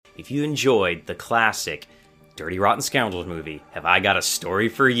if you enjoyed the classic Dirty Rotten Scoundrels movie, have I got a story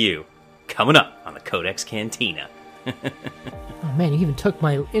for you? Coming up on the Codex Cantina. Oh man, you even took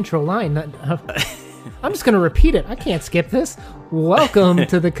my intro line. I'm just going to repeat it. I can't skip this. Welcome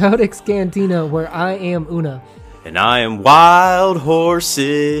to the Codex Cantina, where I am Una. And I am Wild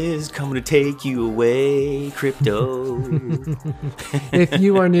Horses, coming to take you away, Crypto. If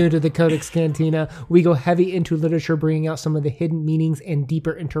you are new to the Codex Cantina, we go heavy into literature, bringing out some of the hidden meanings and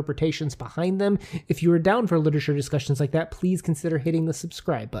deeper interpretations behind them. If you are down for literature discussions like that, please consider hitting the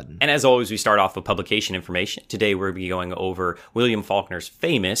subscribe button. And as always, we start off with publication information. Today we're going to be going over William Faulkner's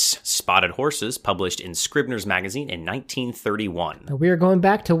famous Spotted Horses, published in Scribner's Magazine in 1931. Now, we are going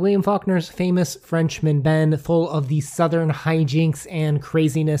back to William Faulkner's famous Frenchman Ben, full of the southern hijinks and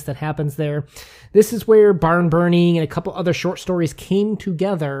craziness that happens there. This is where Barn Burning and a couple other short stories came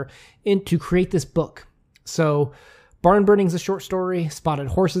together to create this book. So Barn Burning is a short story, Spotted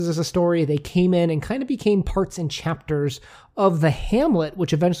Horses is a story. They came in and kind of became parts and chapters of the Hamlet,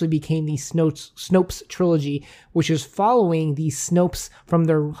 which eventually became the Snopes trilogy, which is following the Snopes from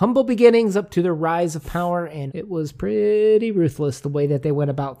their humble beginnings up to their rise of power, and it was pretty ruthless the way that they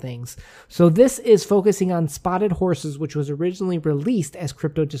went about things. So this is focusing on Spotted Horses, which was originally released, as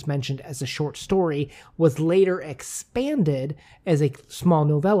Crypto just mentioned, as a short story, was later expanded as a small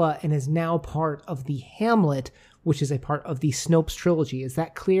novella, and is now part of the Hamlet, which is a part of the Snopes trilogy. Is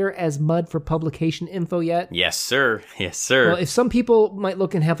that clear as mud for publication info yet? Yes, sir. Yes, sir. Well, if some people might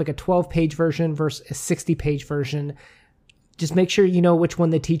look and have like a 12-page version versus a 60-page version, just make sure you know which one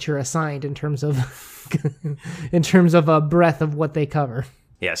the teacher assigned in terms of a breadth of what they cover.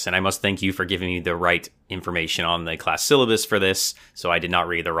 Yes, and I must thank you for giving me the right information on the class syllabus for this, so I did not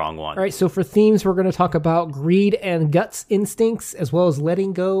read the wrong one. All right, so for themes, we're going to talk about greed and guts instincts, as well as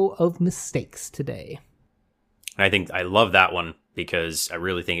letting go of mistakes today. And I love that one because I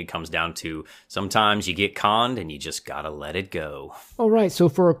really think it comes down to sometimes you get conned and you just gotta let it go. All right, so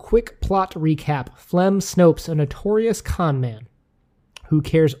for a quick plot recap, Flem Snopes, a notorious con man who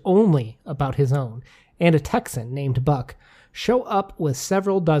cares only about his own, and a Texan named Buck show up with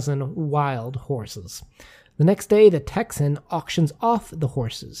several dozen wild horses. The next day, the Texan auctions off the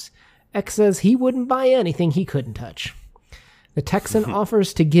horses. X says he wouldn't buy anything he couldn't touch. The Texan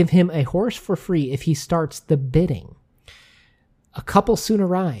offers to give him a horse for free if he starts the bidding. A couple soon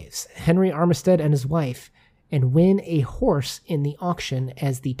arrives, Henry Armistead and his wife, and win a horse in the auction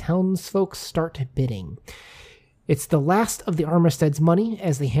as the townsfolk start bidding. It's the last of the Armistead's money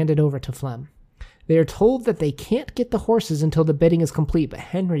as they hand it over to Flem. They are told that they can't get the horses until the bidding is complete, but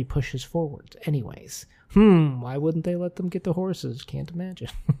Henry pushes forward anyways. Why wouldn't they let them get the horses? Can't imagine.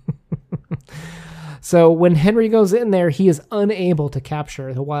 So when Henry goes in there, he is unable to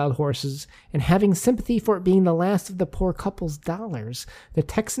capture the wild horses, and having sympathy for it being the last of the poor couple's dollars, the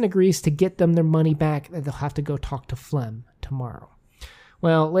Texan agrees to get them their money back, and they'll have to go talk to Flem tomorrow.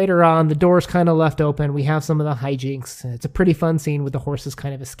 Well, later on, the door's kind of left open. We have some of the hijinks. It's a pretty fun scene with the horses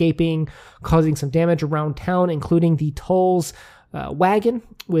kind of escaping, causing some damage around town, including the toll's wagon,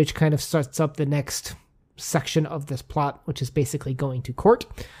 which kind of starts up the next section of this plot, which is basically going to court.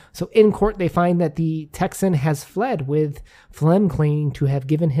 So in court, they find that the Texan has fled, with Flem claiming to have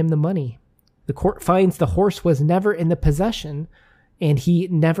given him the money. The court finds the horse was never in the possession, and he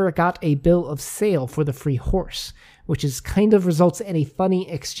never got a bill of sale for the free horse, which is kind of results in a funny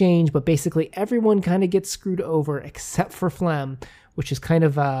exchange, but basically everyone kind of gets screwed over except for Flem, which is kind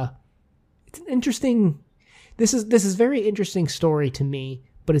of it's an interesting, this is very interesting story to me,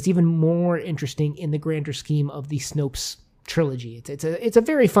 but it's even more interesting in the grander scheme of the Snopes trilogy. It's a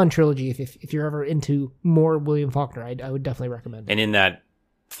very fun trilogy. If you're ever into more William Faulkner, I would definitely recommend it. And in that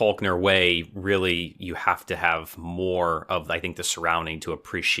Faulkner way, really, you have to have more of, I think, the surrounding to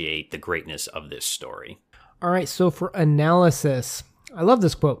appreciate the greatness of this story. All right, so for analysis, I love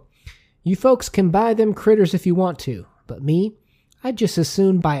this quote. You folks can buy them critters if you want to, but me, I'd just as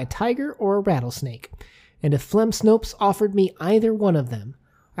soon buy a tiger or a rattlesnake. And if Flem Snopes offered me either one of them,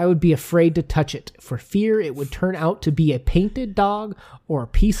 I would be afraid to touch it, for fear it would turn out to be a painted dog or a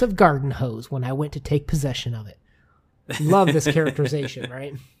piece of garden hose when I went to take possession of it. Love this characterization,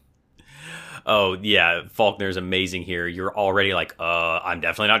 right? Oh, yeah, Faulkner's amazing here. You're already like, I'm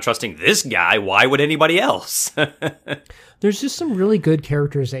definitely not trusting this guy. Why would anybody else? There's just some really good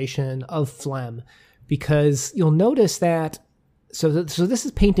characterization of Flem, because you'll notice that So this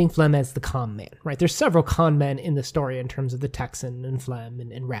is painting Flem as the con man, right? There's several con men in the story in terms of the Texan and Flem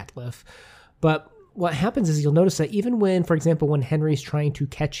and Ratliff. But what happens is you'll notice that even when, for example, when Henry's trying to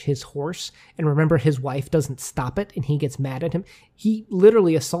catch his horse, and remember his wife doesn't stop it and he gets mad at him, he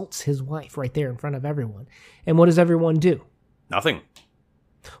literally assaults his wife right there in front of everyone. And what does everyone do? Nothing.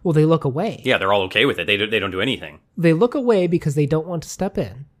 Well, they look away. Yeah, they're all okay with it. They don't do anything. They look away because they don't want to step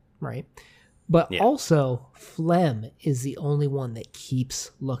in, right? But also, Flem is the only one that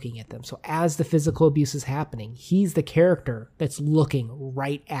keeps looking at them. So as the physical abuse is happening, he's the character that's looking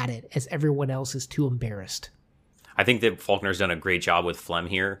right at it as everyone else is too embarrassed. I think that Faulkner's done a great job with Flem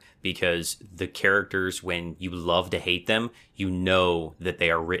here because the characters, when you love to hate them, you know that they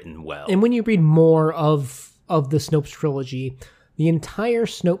are written well. And when you read more of the Snopes trilogy, the entire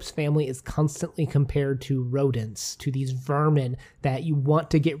Snopes family is constantly compared to rodents, to these vermin that you want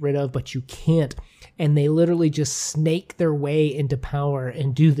to get rid of, but you can't. And they literally just snake their way into power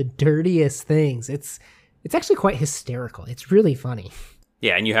and do the dirtiest things. It's actually quite hysterical. It's really funny.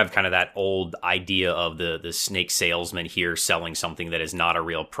 Yeah, and you have kind of that old idea of the snake salesman here selling something that is not a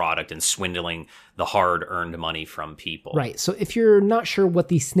real product and swindling the hard-earned money from people. Right. So if you're not sure what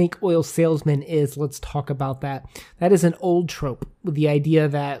the snake oil salesman is, let's talk about that. That is an old trope with the idea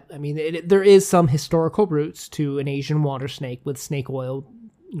that, I mean, there is some historical roots to an Asian water snake with snake oil,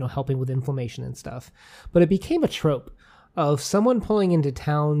 helping with inflammation and stuff. But it became a trope of someone pulling into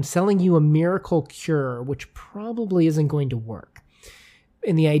town, selling you a miracle cure, which probably isn't going to work.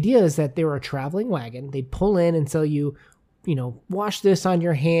 And the idea is that they were a traveling wagon. They'd pull in and sell you, wash this on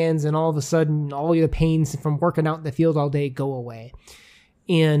your hands, and all of a sudden, all your pains from working out in the field all day go away.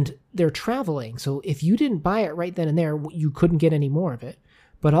 And they're traveling. So if you didn't buy it right then and there, you couldn't get any more of it.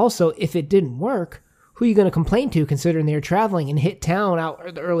 But also, if it didn't work, who are you going to complain to, considering they're traveling and hit town out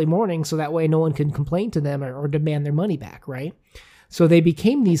in the early morning, so that way no one can complain to them or demand their money back, right? So they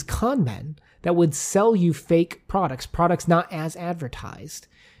became these con men that would sell you fake products not as advertised,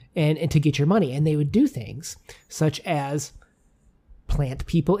 and to get your money. And they would do things such as plant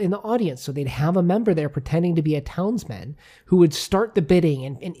people in the audience. So they'd have a member there pretending to be a townsman who would start the bidding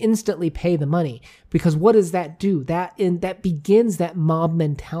and instantly pay the money. Because what does that do? That begins that mob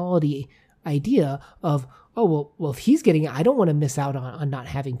mentality idea of, oh, well, if he's getting it, I don't want to miss out on not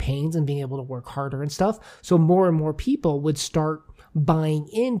having pains and being able to work harder and stuff. So more and more people would start buying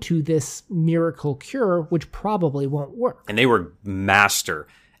into this miracle cure, which probably won't work. And they were master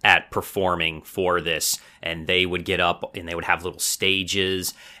at performing for this, and they would get up and they would have little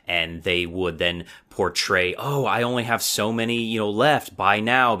stages, and they would then portray, oh, I only have so many, left, buy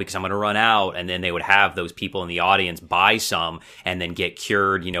now because I'm going to run out. And then they would have those people in the audience buy some and then get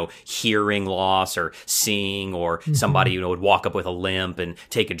cured, hearing loss or seeing, or somebody, would walk up with a limp and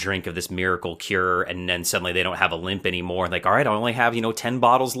take a drink of this miracle cure. And then suddenly they don't have a limp anymore. Like, all right, I only have, 10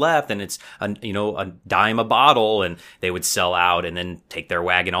 bottles left, and it's, a dime a bottle, and they would sell out and then take their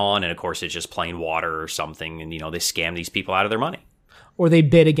wagon on. And of course, it's just plain water or something. And, they scam these people out of their money. Or they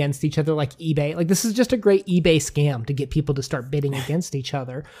bid against each other like eBay. Like, this is just a great eBay scam to get people to start bidding against each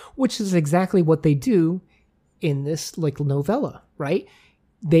other, which is exactly what they do in this novella, right?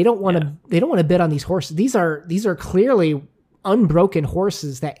 They don't want to bid on these horses. These are clearly unbroken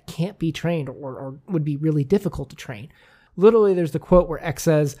horses that can't be trained or would be really difficult to train. Literally, there's the quote where X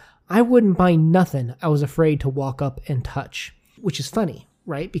says, "I wouldn't buy nothing I was afraid to walk up and touch," which is funny,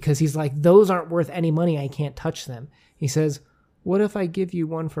 right? Because he's like, those aren't worth any money. I can't touch them. He says, what if I give you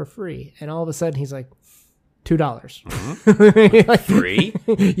one for free? And all of a sudden he's like, $2. Mm-hmm. Like, free?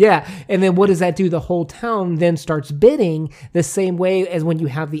 Yeah. And then what does that do? The whole town then starts bidding the same way as when you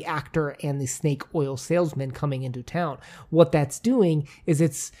have the actor and the snake oil salesman coming into town. What that's doing is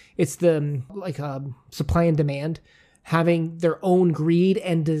it's the supply and demand, having their own greed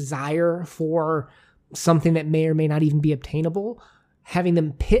and desire for something that may or may not even be obtainable, having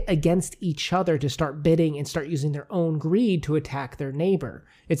them pit against each other to start bidding and start using their own greed to attack their neighbor.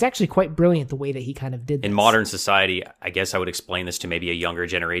 It's actually quite brilliant the way that he kind of did this. In modern society, I guess I would explain this to maybe a younger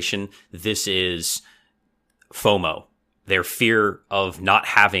generation. This is FOMO, their fear of not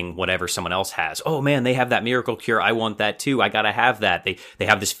having whatever someone else has. Oh man, they have that miracle cure. I want that too. I got to have that. They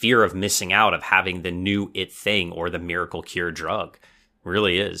have this fear of missing out, of having the new it thing or the miracle cure drug.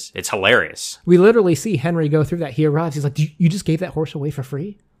 Really is. It's hilarious. We literally see Henry go through that. He arrives. He's like, you just gave that horse away for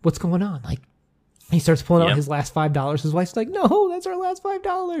free? What's going on? Like, he starts pulling out his last $5. His wife's like, no, that's our last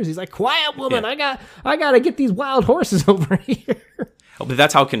 $5. He's like, quiet, woman. Yeah. I got to get these wild horses over here. Oh, but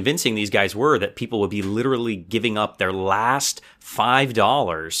that's how convincing these guys were, that people would be literally giving up their last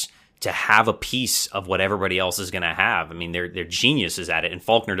 $5 to have a piece of what everybody else is going to have. I mean, they're geniuses at it. And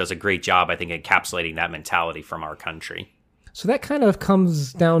Faulkner does a great job, I think, encapsulating that mentality from our country. So that kind of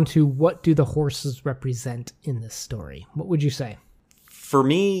comes down to, what do the horses represent in this story? What would you say? For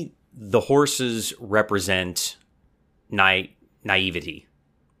me, the horses represent naivety,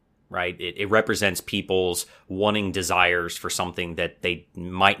 right? It represents people's wanting desires for something that they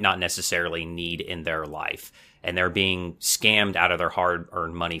might not necessarily need in their life. And they're being scammed out of their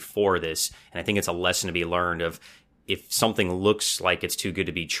hard-earned money for this. And I think it's a lesson to be learned of, if something looks like it's too good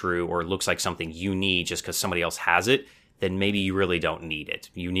to be true, or looks like something you need just because somebody else has it, then maybe you really don't need it.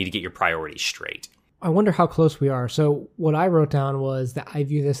 You need to get your priorities straight. I wonder how close we are. So what I wrote down was that I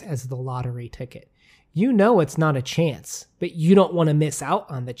view this as the lottery ticket. You know it's not a chance, but you don't want to miss out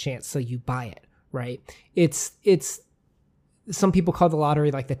on the chance, so you buy it, right? It's some people call the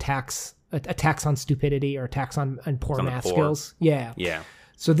lottery like a tax on stupidity, or a tax on poor math skills. Yeah. Yeah.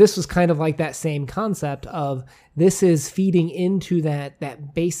 So this was kind of like that same concept of, this is feeding into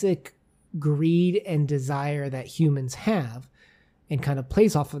that basic greed and desire that humans have, and kind of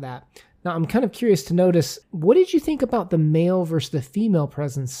plays off of that. Now, I'm kind of curious to notice, what did you think about the male versus the female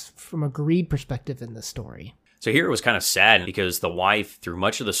presence from a greed perspective in this story? So here it was kind of sad, because the wife, through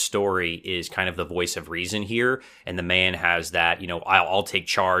much of the story, is kind of the voice of reason here. And the man has that, I'll take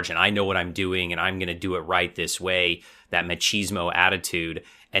charge, and I know what I'm doing, and I'm going to do it right this way, that machismo attitude.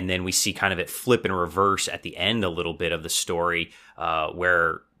 And then we see kind of it flip and reverse at the end a little bit of the story,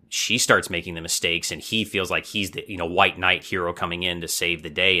 where she starts making the mistakes, and he feels like he's the white knight hero coming in to save the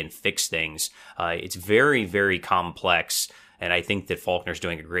day and fix things. It's very, very complex, and I think that Faulkner's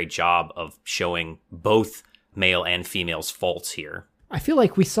doing a great job of showing both male and female's faults here. I feel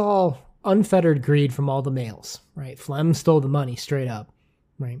like we saw unfettered greed from all the males, right? Flem stole the money straight up,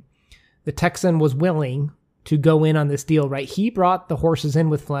 right? The Texan was willing to go in on this deal, right? He brought the horses in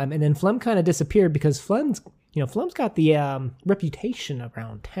with Flem, and then Flem kind of disappeared because Flem's got the reputation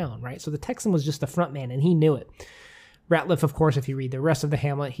around town, right? So the Texan was just the front man, and he knew it. Ratliff, of course, if you read the rest of the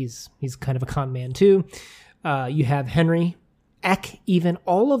Hamlet, he's kind of a con man too. You have Henry, Eck, even,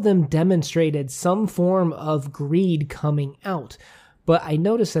 all of them demonstrated some form of greed coming out. But I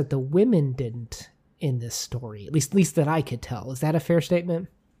noticed that the women didn't in this story, at least that I could tell. Is that a fair statement?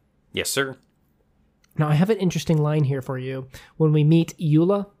 Yes, sir. Now, I have an interesting line here for you. When we meet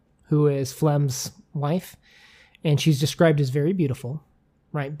Eula, who is Flem's wife, and she's described as very beautiful,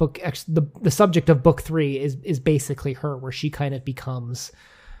 right? The subject of book 3 is basically her, where she kind of becomes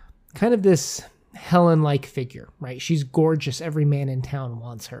kind of this Helen-like figure, right? She's gorgeous. Every man in town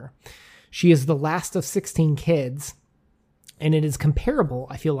wants her. She is the last of 16 kids, and it is comparable,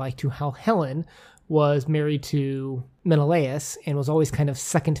 I feel like, to how Helen was married to Menelaus and was always kind of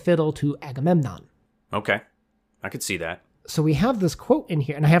second fiddle to Agamemnon. Okay, I could see that. So we have this quote in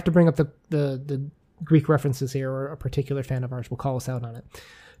here, and I have to bring up the Greek references here, or a particular fan of ours will call us out on it.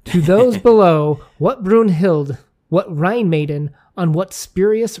 To those below, what Brunhild, what Rhine maiden, on what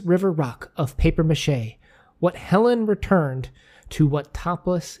spurious river rock of papier-mâché, what Helen returned to what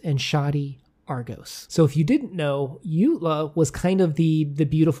topless and shoddy Argos. So if you didn't know, Eula was kind of the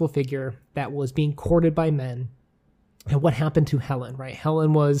beautiful figure that was being courted by men. And what happened to Helen, right?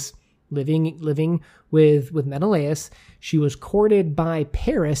 Helen was living with Menelaus. She was courted by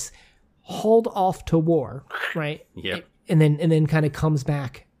Paris, hauled off to war, right? Yep. And then kind of comes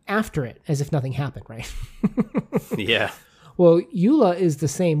back after it as if nothing happened, right? Yeah. Well, Eula is the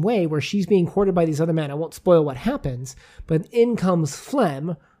same way, where she's being courted by these other men. I won't spoil what happens, but in comes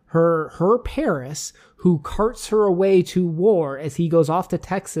Flem, her Paris, who carts her away to war as he goes off to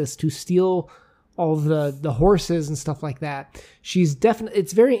Texas to steal all the horses and stuff like that. She's definitely,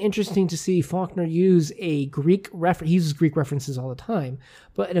 it's very interesting to see Faulkner use a Greek reference. He uses Greek references all the time,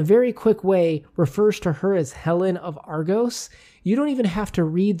 but in a very quick way refers to her as Helen of Argos. You don't even have to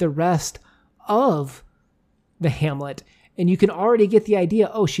read the rest of the Hamlet, and you can already get the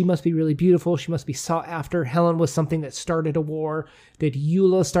idea, oh, she must be really beautiful. She must be sought after. Helen was something that started a war. Did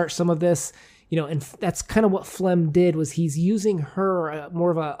Eula start some of this? And that's kind of what Flem did, was he's using her,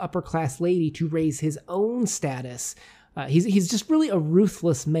 more of a upper class lady, to raise his own status. He's just really a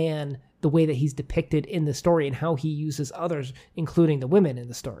ruthless man, the way that he's depicted in the story and how he uses others, including the women in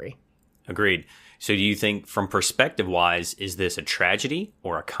the story. Agreed. So do you think, from perspective-wise, is this a tragedy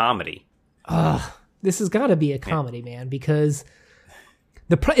or a comedy? This has got to be a comedy, man, because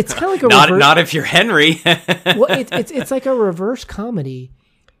it's kind of like a reverse... Not if you're Henry. Well, it's like a reverse comedy,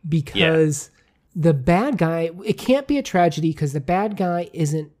 because... Yeah. The bad guy, it can't be a tragedy because the bad guy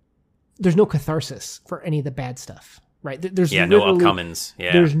there's no catharsis for any of the bad stuff, right? There's no upcomings.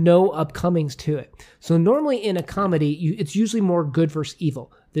 Yeah. There's no upcomings to it. So normally in a comedy, it's usually more good versus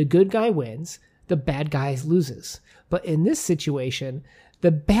evil. The good guy wins, the bad guy loses. But in this situation,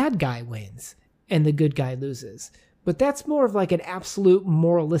 the bad guy wins and the good guy loses. But that's more of like an absolute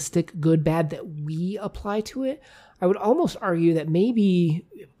moralistic good-bad that we apply to it. I would almost argue that maybe,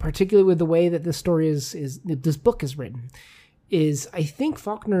 particularly with the way that this story this book is written, is I think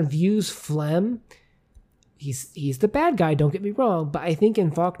Faulkner views Flem. He's the bad guy, don't get me wrong, but I think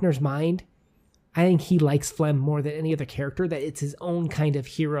in Faulkner's mind, I think he likes Flem more than any other character, that it's his own kind of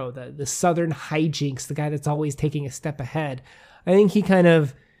hero, the Southern hijinks, the guy that's always taking a step ahead. I think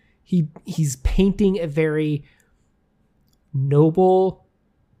he's painting a very noble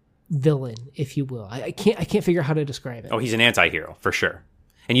villain, if you will. I can't figure out how to describe it. Oh, he's an anti-hero, for sure.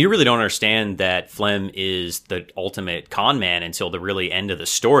 And you really don't understand that Flem is the ultimate con man until the really end of the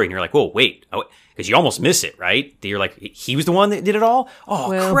story. And you're like, whoa, wait. Because you almost miss it, right? You're like, he was the one that did it all? Oh,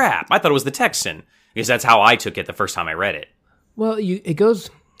 well, crap. I thought it was the Texan. Because that's how I took it the first time I read it. Well, it goes,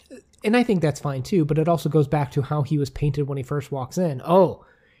 and I think that's fine too, but it also goes back to how he was painted when he first walks in. Oh,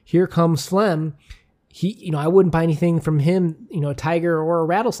 here comes Flem. I wouldn't buy anything from him. A tiger or a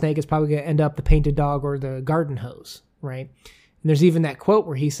rattlesnake is probably going to end up the painted dog or the garden hose, right? And there's even that quote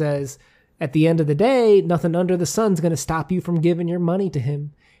where he says, at the end of the day, nothing under the sun's going to stop you from giving your money to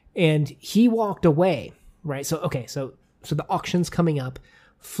him. And he walked away, right? So the auction's coming up.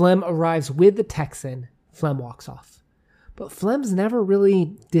 Flem arrives with the Texan. Flem walks off. But Flem's never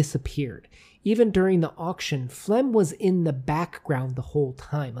really disappeared. Even during the auction, Flem was in the background the whole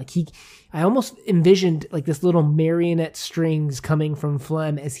time. I almost envisioned like this little marionette strings coming from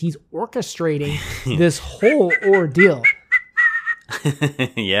Flem as he's orchestrating this whole ordeal.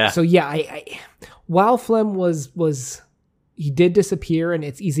 Yeah. So yeah, I while Flem was he did disappear, and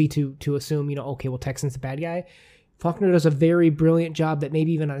it's easy to assume, okay, well, Texan's the bad guy. Faulkner does a very brilliant job that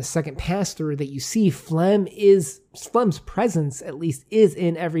maybe even on a second pass through that you see Flem's presence at least is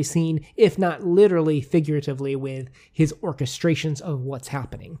in every scene, if not literally, figuratively, with his orchestrations of what's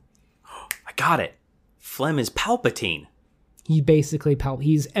happening. I got it. Flem is Palpatine. He basically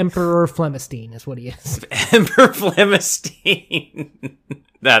he's Emperor Flemistine is what he is. Emperor Flemistine.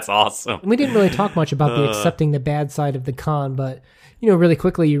 That's awesome. We didn't really talk much about the accepting the bad side of the con, but really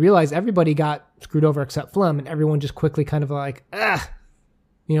quickly you realize everybody got screwed over except Flem, and everyone just quickly kind of like,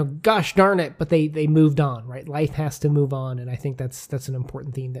 gosh darn it, but they moved on, right? Life has to move on, and I think that's an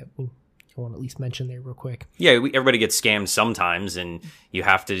important theme that I want to at least mention there real quick. Yeah, everybody gets scammed sometimes, and you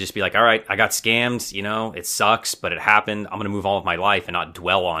have to just be like, all right, I got scammed, it sucks, but it happened. I'm going to move on with my life and not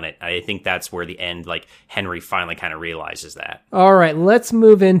dwell on it. I think that's where the end, like, Henry finally kind of realizes that. All right, let's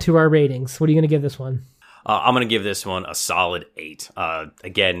move into our ratings. What are you going to give this one? I'm going to give this one a solid 8.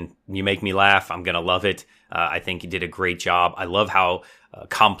 Again, you make me laugh. I'm going to love it. I think you did a great job. I love how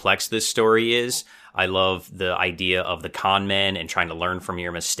complex this story is. I love the idea of the con men and trying to learn from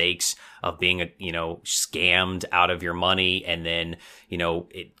your mistakes of being, scammed out of your money. And then,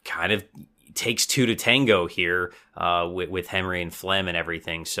 it kind of takes two to tango here with Henry and Flem and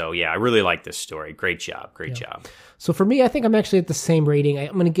everything. So, yeah, I really like this story. Great job. Great job. So for me, I think I'm actually at the same rating.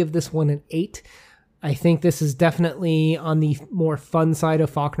 I'm going to give this one an 8. I think this is definitely on the more fun side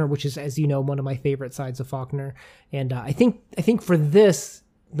of Faulkner, which is, as you know, one of my favorite sides of Faulkner. And I think for this,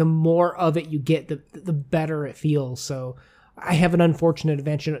 the more of it you get, the better it feels. So I have an unfortunate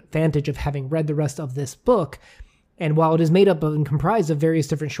advantage of having read the rest of this book. And while it is made up of and comprised of various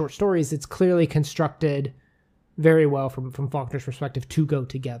different short stories, it's clearly constructed very well from Faulkner's perspective to go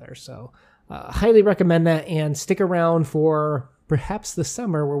together. So highly recommend that, and stick around for perhaps the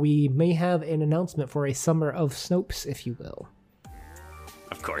summer where we may have an announcement for a summer of Snopes, if you will.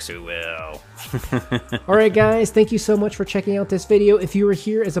 Of course we will. All right, guys, thank you so much for checking out this video. If you were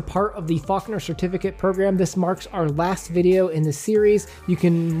here as a part of the Faulkner Certificate Program, this marks our last video in the series.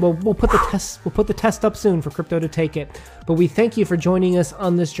 We'll put the test up soon for Crypto to take it. But we thank you for joining us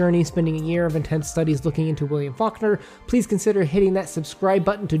on this journey, spending a year of intense studies looking into William Faulkner. Please consider hitting that subscribe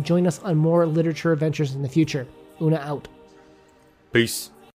button to join us on more literature adventures in the future. Una out. Peace.